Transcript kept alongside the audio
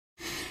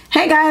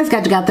Hey guys,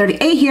 got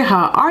 38 here.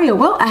 How are you?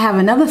 Well, I have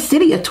another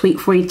Cydia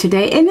tweak for you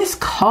today, and it's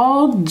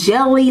called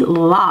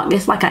JellyLock.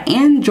 It's like an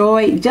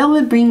Android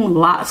Jelly Bean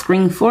lock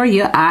screen for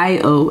your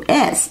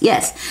iOS.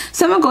 Yes.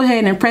 So I'm gonna go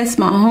ahead and press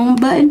my home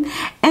button,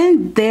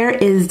 and there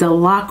is the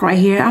lock right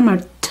here. I'm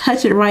gonna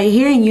touch it right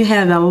here, and you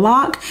have a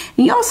lock,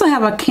 and you also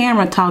have a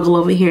camera toggle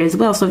over here as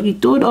well. So if you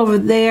do it over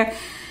there,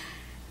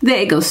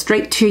 it goes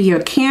straight to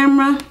your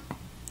camera.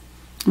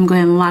 I'm going to go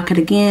ahead and lock it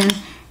again,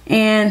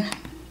 and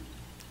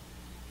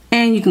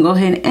you can go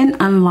ahead and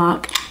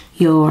unlock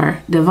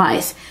your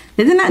device.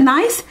 Isn't that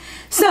nice?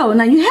 So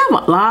now you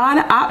have a lot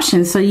of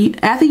options. So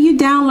after you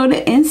download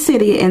it in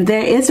Cydia, and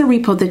there is a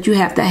repo that you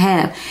have to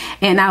have,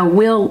 and I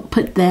will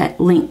put that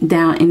link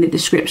down in the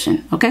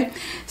description. Okay,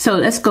 so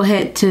let's go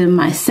ahead to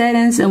my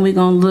settings, and we're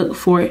gonna look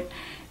for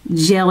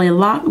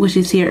JellyLock, which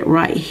is here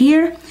right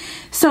here.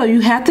 So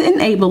you have to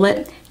enable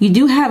it. You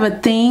do have a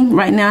theme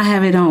right now. I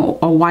have it on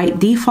a white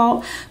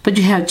default, but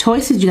you have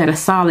choices. You got a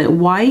solid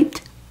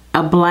white,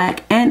 a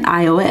black, and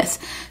iOS.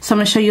 So I'm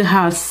gonna show you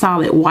how a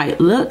solid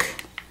white look,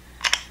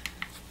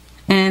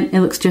 and it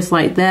looks just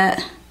like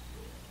that,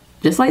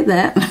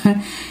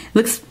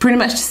 looks pretty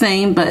much the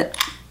same, but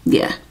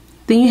yeah.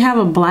 Then you have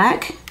a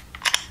black,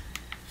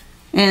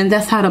 and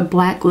that's how the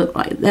black look,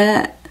 like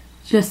that,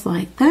 just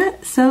like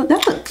that. So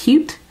that looks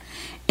cute.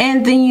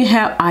 And then you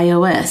have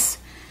iOS,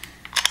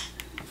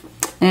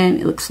 and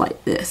it looks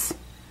like this.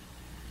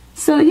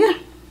 So yeah,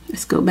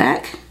 let's go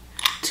back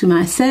to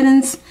my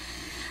settings.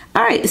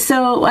 All right,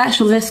 so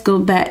actually let's go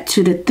back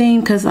to the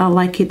theme, because I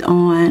like it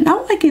on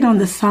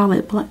the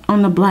solid black,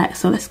 on the black.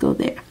 So let's go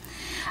there.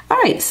 All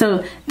right,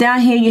 so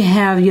down here you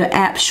have your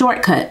app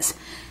shortcuts.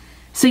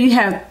 So you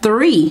have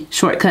 3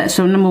 shortcuts.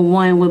 So number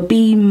 1 will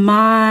be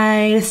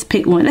let's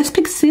pick one. Let's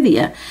pick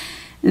Cydia.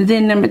 And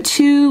then number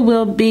 2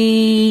 will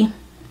be,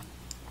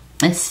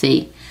 let's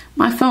see,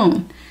 my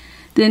phone.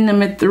 Then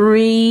number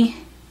 3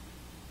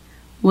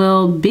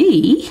 will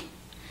be,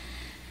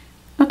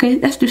 okay,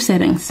 let's do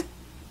settings.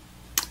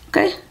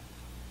 Okay,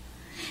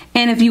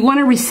 and if you want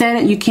to reset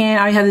it, you can.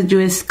 All you have to do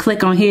is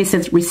click on here. It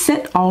says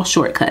reset all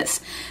shortcuts.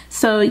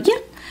 So yeah,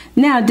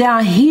 now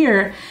down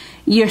here,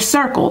 your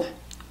circle.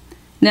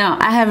 Now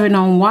I have it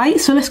on white,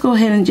 so let's go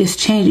ahead and just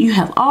change it. You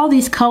have all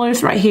these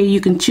colors right here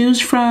you can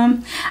choose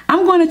from.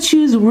 I'm going to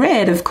choose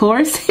red, of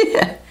course.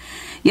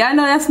 Y'all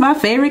know that's my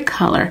favorite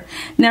color.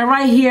 Now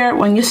right here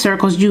on your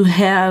circles, you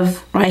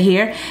have right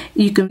here,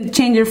 you can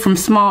change it from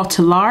small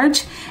to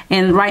large,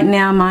 and right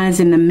now mine's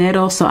in the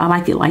middle, so I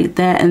like it like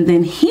that. And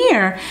then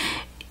here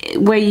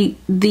where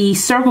the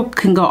circle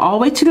can go all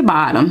the way to the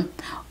bottom,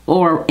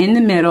 or in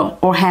the middle,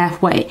 or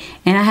halfway,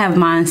 and I have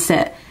mine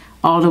set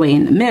all the way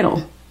in the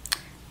middle.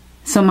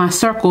 So my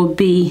circle would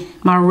be,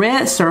 my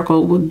red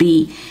circle would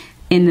be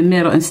in the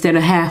middle instead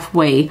of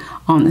halfway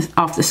on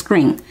off the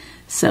screen.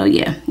 So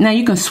yeah, now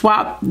you can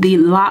swap the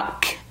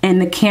lock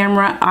and the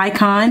camera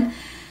icon.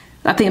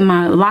 I think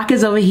my lock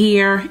is over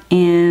here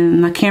and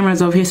my camera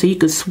is over here, so you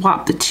can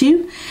swap the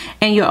two.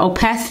 And your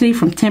opacity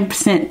from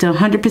 10% to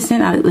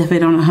 100%, I left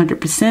it on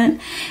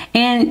 100%.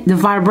 And the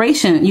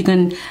vibration, you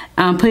can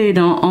put it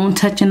on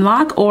touch and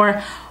lock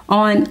or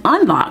on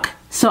unlock.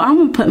 So I'm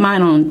gonna put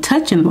mine on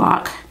touch and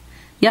lock.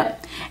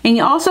 Yep. And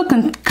you also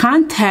can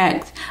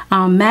contact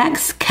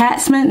Max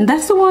Katzmann.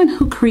 That's the one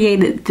who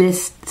created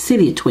this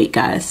Cydia tweak,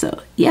 guys.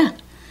 So yeah.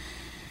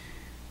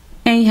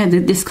 And you have the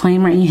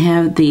disclaimer, and you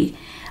have the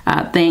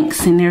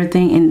thanks and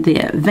everything, and the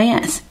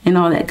advance and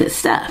all that good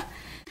stuff.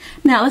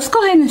 Now let's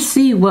go ahead and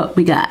see what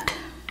we got.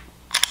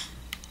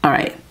 All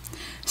right.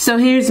 So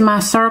here's my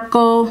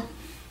circle.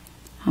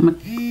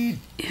 You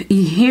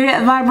hear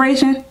that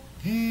vibration?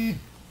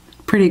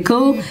 Pretty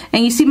cool.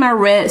 And you see my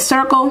red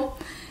circle?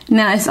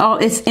 Now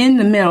it's in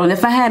the middle, and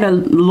if I had to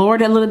lower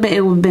it a little bit,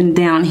 it would have been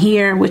down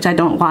here, which I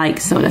don't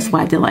like, so that's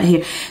why I did like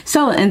here.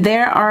 So, and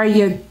there are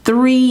your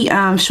 3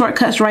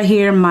 shortcuts right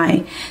here: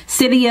 my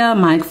Cydia,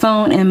 my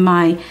phone, and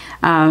my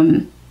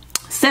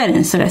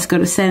settings. So let's go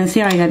to settings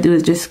here. All you gotta do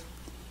is just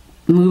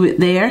move it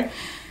there,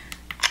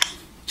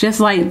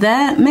 just like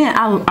that. Man,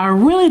 I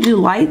really do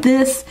like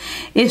this.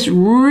 It's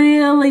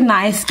really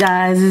nice,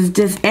 guys.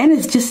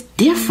 It's just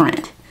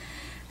different.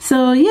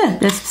 So yeah,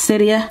 that's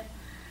Cydia.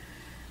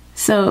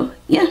 So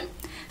yeah,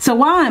 so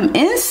while I'm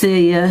in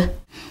Cydia,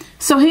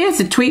 so here's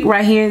the tweak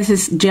right here. This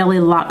is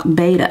JellyLock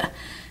beta.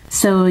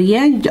 So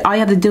yeah, all you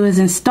have to do is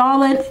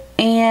install it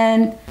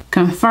and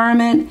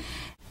confirm it.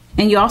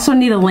 And you also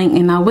need a link,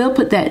 and I will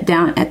put that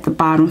down at the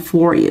bottom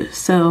for you.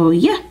 So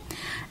yeah,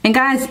 and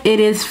guys,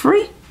 it is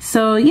free.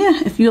 So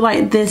yeah, if you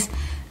like this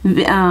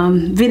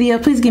video,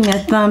 please give me a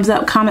thumbs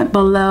up, comment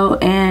below,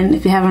 and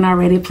if you haven't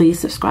already, please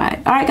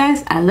subscribe. All right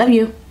guys, I love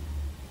you.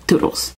 Toodles.